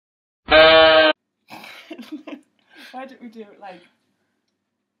Why didn't we do it like...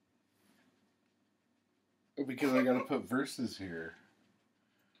 Because I gotta put verses here.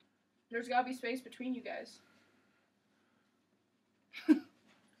 There's gotta be space between you guys.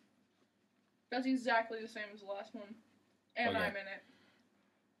 That's exactly the same as the last one. And Okay. I'm in it.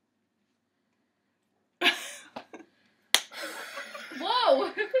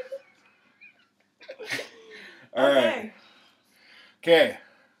 Whoa! Alright. Okay.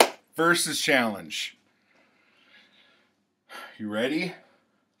 Versus challenge. You ready?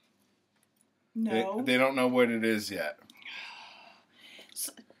 No. They don't know what it is yet.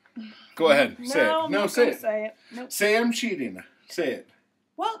 Go ahead. Say it. I'm not say gonna it. say it. Nope. Say I'm cheating. Say it.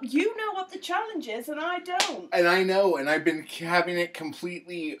 Well, you know what the challenge is, and I don't. And I know, and I've been having it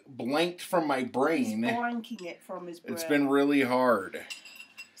completely blanked from my brain. He's blanking it from his brain. It's been really hard.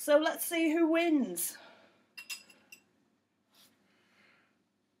 So let's see who wins.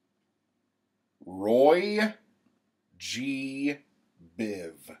 Roy G.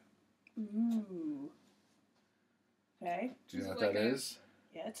 Biv. Ooh. Okay. Do you know Is what it like that a- is?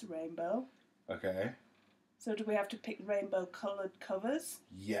 Yeah, it's a rainbow. Okay. So do we have to pick rainbow-coloured covers?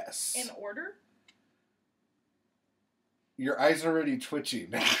 Yes. In order? Your eyes are already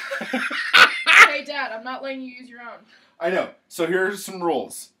twitching. Hey, Dad, I'm not letting you use your own. I know. So here are some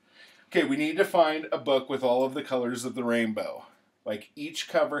rules. Okay, we need to find a book with all of the colors of the rainbow. Like, each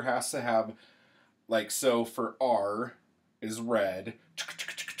cover has to have, like, so for R is red.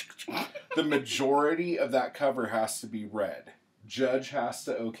 The majority of that cover has to be red. Judge has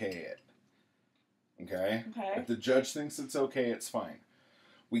to okay it. Okay? Okay. If the judge thinks it's okay, it's fine.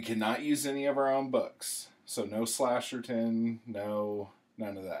 We cannot use any of our own books. So no Slasherton,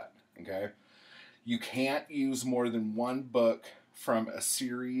 none of that. Okay? You can't use more than one book from a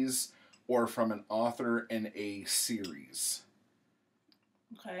series or from an author in a series.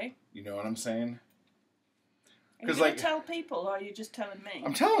 Okay. You know what I'm saying? Are you 'Cause, going like- to tell people, or are you just telling me?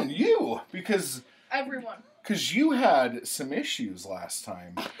 I'm telling you, because Everyone. you had some issues last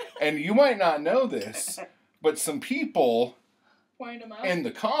time. And you might not know this, but some people Point them out. in the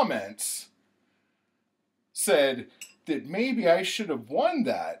comments said that maybe I should have won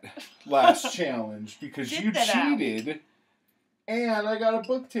that last challenge because Dip you it out. cheated and I got a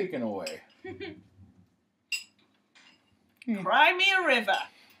book taken away. Cry me a river.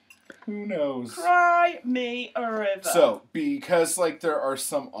 Who knows? Cry me a river. So, because like there are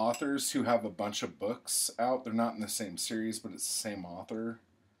some authors who have a bunch of books out, they're not in the same series, but it's the same author.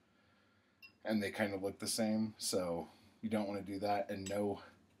 And they kind of look the same, so you don't want to do that, and no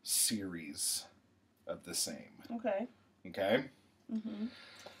series of the same. Okay. Okay? Mm-hmm.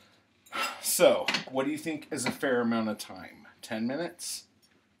 So, what do you think is a fair amount of time? 10 minutes?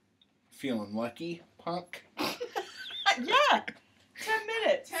 Feeling lucky, punk? Yeah. 10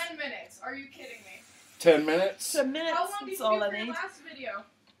 minutes. 10 minutes. Are you kidding me? 10 minutes? 10 minutes. How long did you That's do all for I your need. last video?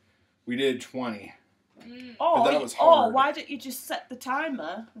 We did 20. Oh, But that was hard. why don't you just set the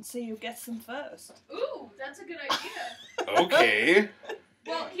timer and see who gets them first? Ooh, that's a good idea. Okay.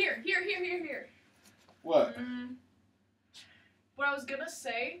 Well, here. What? What I was gonna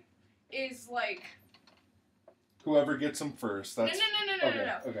say is like... Whoever gets them first. That's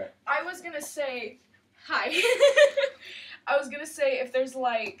No. Okay. I was gonna say... Hi. I was gonna say if there's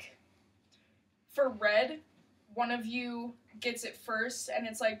like... For red, one of you gets it first and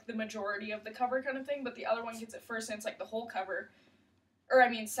it's like the majority of the cover kind of thing, but the other one gets it first and it's like the whole cover. Or I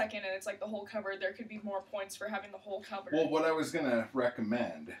mean second and it's like the whole cover. There could be more points for having the whole cover. Well, what I was going to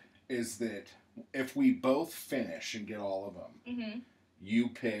recommend is that if we both finish and get all of them, Mm-hmm. you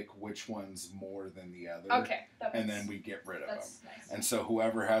pick which one's more than the other. Okay. And then we get rid of them. That's nice. And so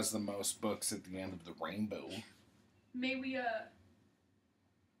whoever has the most books at the end of the rainbow. May we,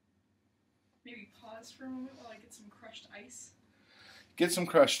 maybe pause for a moment while I get some crushed ice? Get some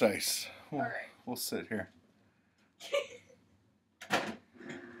crushed ice. Alright. We'll sit here.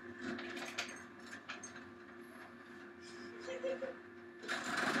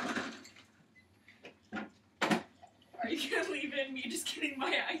 Are you gonna leave in me just getting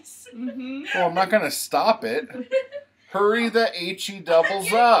my ice? Mm-hmm. Well, I'm not going to stop it. Hurry the HE doubles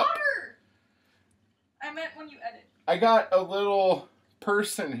Getting up. water! I meant when you edit. I got a little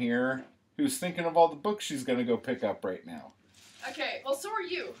person here who's thinking of all the books she's going to go pick up right now. Okay, well, so are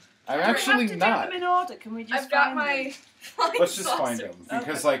you. I'm Do actually we have to not. do them in order? Can we just I've got find my them? flying Let's just find saucer. them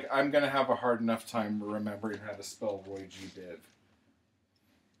because, like, I'm gonna have a hard enough time remembering how to spell Roy G. Biv.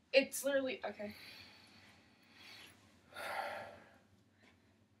 It's literally okay.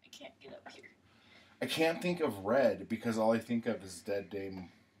 I can't get up here. I can't think of red because all I think of is Dead Dame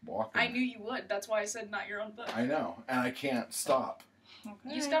Walker. I knew you would. That's why I said not your own book. I know, and I can't stop. Okay.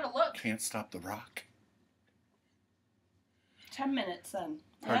 You just gotta look. Can't stop the rock. 10 minutes then.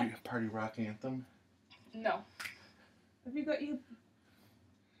 Party rock anthem. No. Have you got your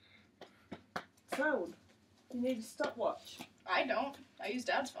phone? You need a stopwatch. I don't. I use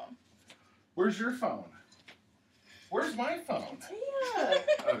Dad's phone. Where's your phone? Where's my phone? It's here.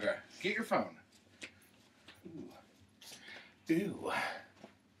 Okay, get your phone. Ooh.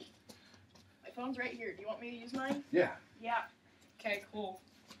 My phone's right here. Do you want me to use mine? Yeah. Yeah. Okay, cool.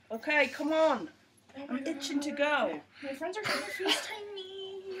 Okay, come on. I'm itching to go. My friends are trying to FaceTime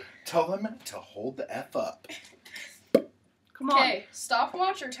me. Tell them to hold the F up. Come on. Okay,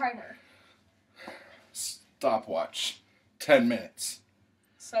 stopwatch or timer? Stopwatch. 10 minutes.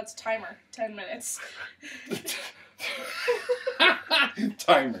 So that's timer. 10 minutes.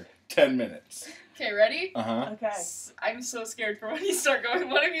 Timer. 10 minutes. Okay, ready? Uh-huh. Okay. I'm so scared for when you start going.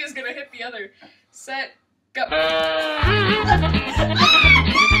 One of you is gonna hit the other. Set, go.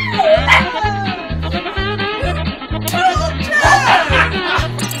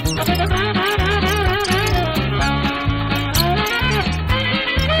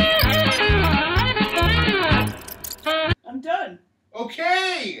 I'm done.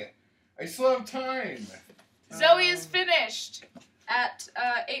 Okay! I still have time. Zoe is finished at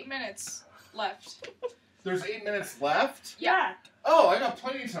 8 minutes left. There's 8 minutes left? Yeah. Oh, I got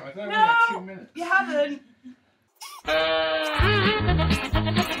plenty of time. I thought I only had 2 No, minutes. you haven't.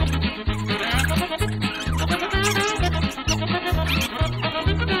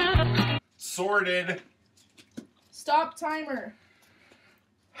 Sorted. Stop timer.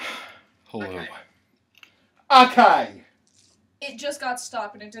 Hello. Okay. Okay. It just got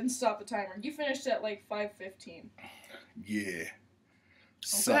stopped and it didn't stop the timer. You finished at like 5:15. Yeah.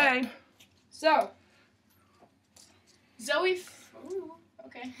 Okay. So, Zoe. Ooh,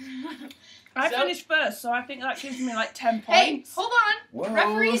 okay. I So- finished first, so I think that gives me like 10 Hey, points. hold on. Whoa.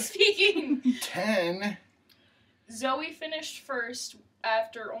 Referee speaking. 10. Zoe finished first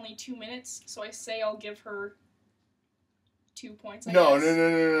after only 2 minutes, so I say I'll give her 2 points. I No.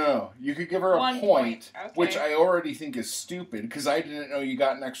 guess. You could give her a 1 point, Okay. which I already think is stupid because I didn't know you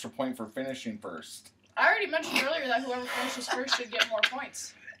got an extra point for finishing first. I already mentioned earlier that whoever finishes first should get more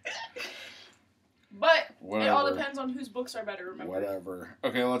points. But Whatever. it all depends on whose books are better, remember? Whatever.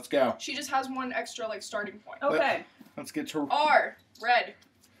 Okay, let's go. She just has one extra, like, starting point. Okay. Let's get to. R. Red.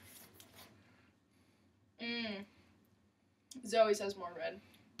 Zoe says more red.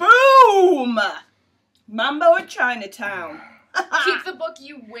 Boom! Mambo in Chinatown. Keep the book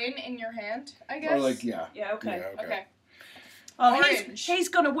you win in your hand, I guess. Or like, yeah. Yeah, okay. Yeah, Okay. Oh, Orange. he's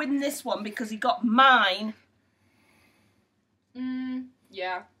going to win this one because he got mine.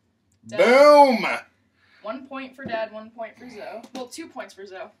 Yeah. Dad. Boom! 1 point for Dad, 1 point for Zoe. Well, 2 points for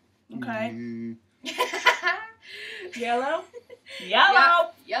Zoe. Okay. Mm, Yellow? Yeah,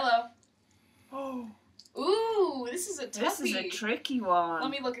 Yellow! yellow. Oh, Ooh, this is a toughie. this is a tricky one.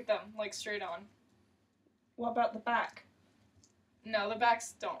 Let me look at them, like, straight on. What about the back? No, the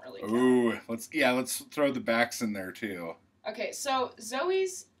backs don't really count. Ooh, let's throw the backs in there too. Okay, so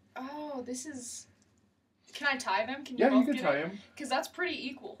Zoe's... Oh, this is... Can I tie them? Can you Yeah, both you can get tie it? him. Because that's pretty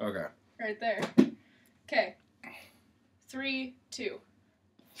equal. Okay. Right there. Okay. 3, 2.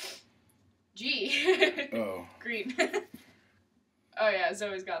 G. Oh. Green. Oh yeah,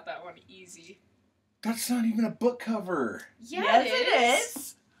 Zoe's got that one easy. That's not even a book cover. Yeah, yes, it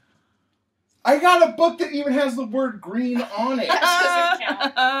is. I got a book that even has the word green on it. That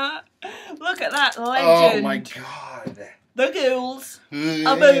doesn't count. Look at that Oh legend. my god. The ghouls. boom.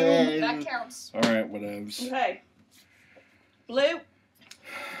 That counts. Alright, whatevs. Okay. Blue.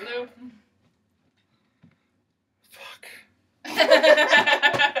 Blue. Fuck.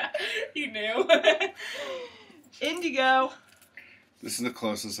 You knew. Indigo. This is the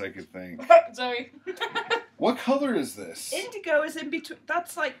closest I could think. Zoe. What color is this? Indigo is in between.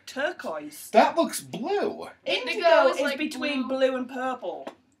 That's like turquoise. That looks blue. Indigo is like between blue. blue and purple.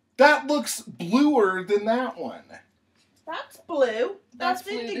 That looks bluer than that one. That's blue. That's That's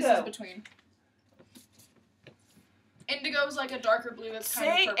blue. indigo. This is between. Indigo is like a darker blue that's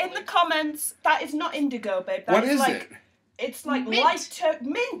kind See of in the purpley. comments, that is not indigo, babe. That What is like, it? It's like Mint.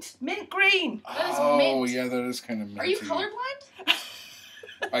 light mint green. That is Oh, mint. yeah, that is kind of minty. Are you colorblind?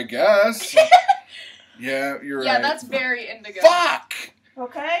 I guess. Yeah, you're Yeah, right. that's very indigo. Fuck!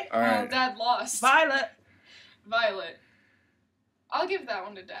 Okay. Oh, Alright. Dad lost. Violet. Violet. I'll give that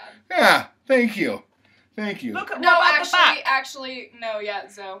one to Dad. Yeah, thank you. Thank you. Look at No, what about the back? actually, no, yeah,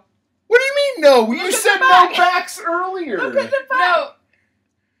 Zoe. What do you mean no? You at said the no back. backs earlier. Look at the back.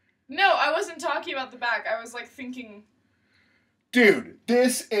 No, I wasn't talking about the back. I was like thinking. Dude,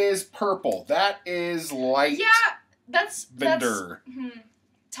 this is purple. That is light Yeah, that's Vendor.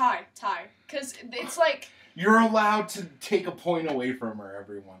 tie, because it's like You're allowed to take a point away from her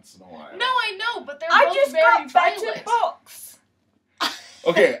every once in a while. No, I know, but they're I both just very got better violent. books.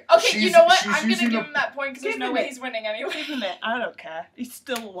 Okay. Okay, you know what? I'm gonna using give him that point because there's Give no him way it. he's winning anyway. Give him it. I don't care. He's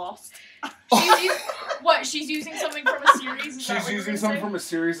still lost. What? She's using something from a series? Is that She's what you're using gonna something say? from a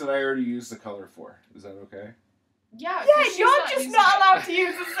series that I already used the color for. Is that okay? Yeah. 'cause Yeah, she's you're just using not it. allowed to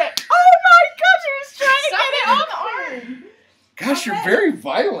use the set. Oh my god, he was trying to Stop get it it on on the arm. Gosh, you're Okay. very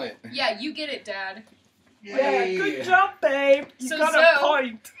violent. Yeah, you get it, Dad. Yeah, good job, babe. You So got Zoe- a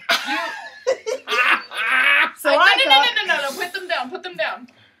point. You. So I No. Put them down. Put them down.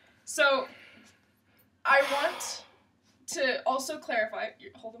 So, I want to also clarify.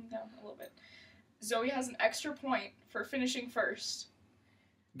 Hold them down a little bit. Zoe has an extra point for finishing first.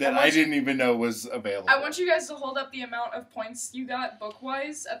 That I didn't even know was available. I want you guys to hold up the amount of points you got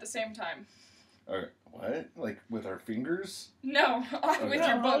book-wise at the same time. Okay, what? Like with our fingers? No, with Yeah,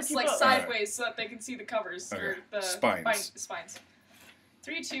 your hold books, your like book. sideways, so that they can see the covers or Okay. the Spines. spines.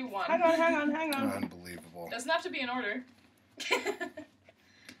 3, 2, 1. Hang on. Unbelievable. Doesn't have to be in order.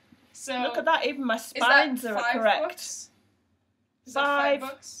 So Look at that, even my is that spines are 5 correct. books? Is that 5 5.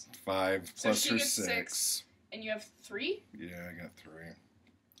 books? 5 So plus she her gets 6. 6. And you have 3? Yeah, I got 3.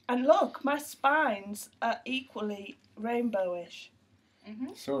 And look, my spines are equally rainbowish.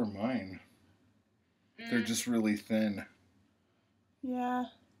 Mm-hmm. So are mine. They're just really thin. Yeah.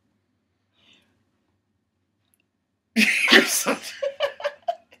 You're such...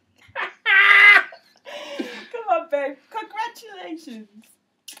 Come on, babe. Congratulations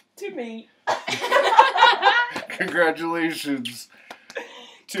to me. Congratulations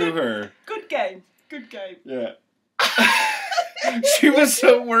to her. Good game. Good game. Yeah. She was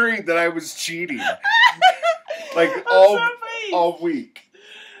so worried that I was cheating. Like I'm all so pleased. all week.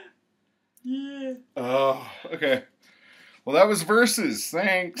 Yeah. Oh, okay. Well, that was versus.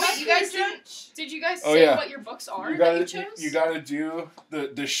 Thanks. Wait, you guys did you guys Oh, say yeah. what your books are You that gotta, you chose? you gotta do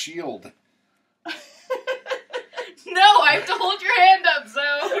the shield. No, I have to hold your hand up,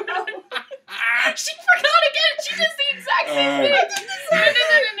 Zoe. She forgot again. She does the exact same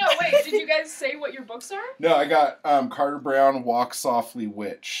thing. No. Wait, did you guys say what your books are? No, I got Carter Brown, Walk Softly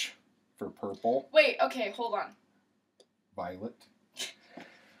Witch for purple. Wait, okay, hold on. Violet.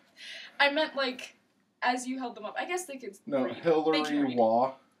 I meant like as you held them up. I guess they could No, read. They can Hillary read.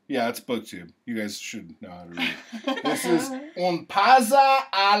 Waugh. Yeah, it's BookTube. You guys should know how to read. This is Un Pasa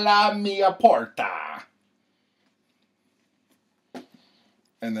a la Mia Porta.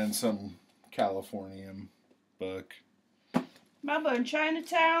 And then some Californium book. Mambo in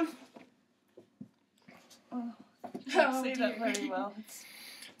Chinatown. Oh, I can't Oh, see that dear. very well.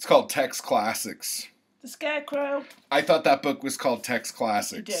 It's called Text Classics. The Scarecrow. I thought that book was called Text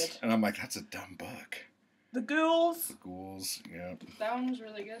Classics. You did. And I'm like, that's a dumb book. The Ghouls. The Ghouls, yeah. That one was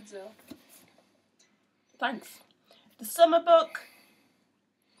really good, Zoe. Thanks. The Summer Book.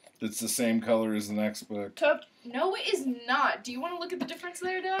 It's the same color as the next book. No, it is not. Do you want to look at the difference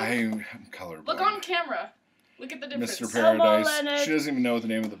there, Dad? I'm colorblind. Look on camera. Look at the difference. Mr. Elmo Paradise. Leonard. She doesn't even know what the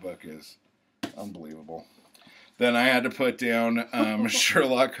name of the book is. Unbelievable. Then I had to put down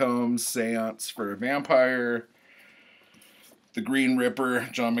Sherlock Holmes, Seance for a Vampire, The Green Ripper,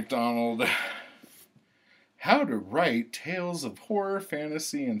 John MacDonald, How to Write Tales of Horror,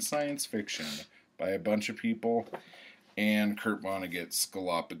 Fantasy, and Science Fiction by a bunch of people, and Kurt Vonnegut's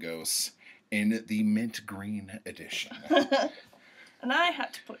Galapagos in the mint green edition. And I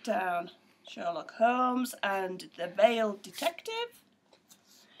had to put down Sherlock Holmes and the Veiled Detective.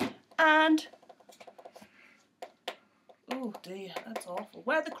 And... oh dear, that's awful.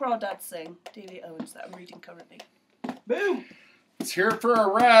 Where the Crawdads Sing, Delia Owens, that I'm reading currently. Boom! Let's hear it for a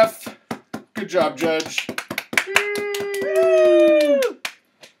ref. Good job, Judge. Woo!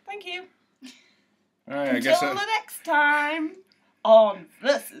 Thank you. All right, I Until guess the next time on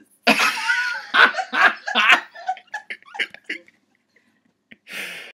Versus.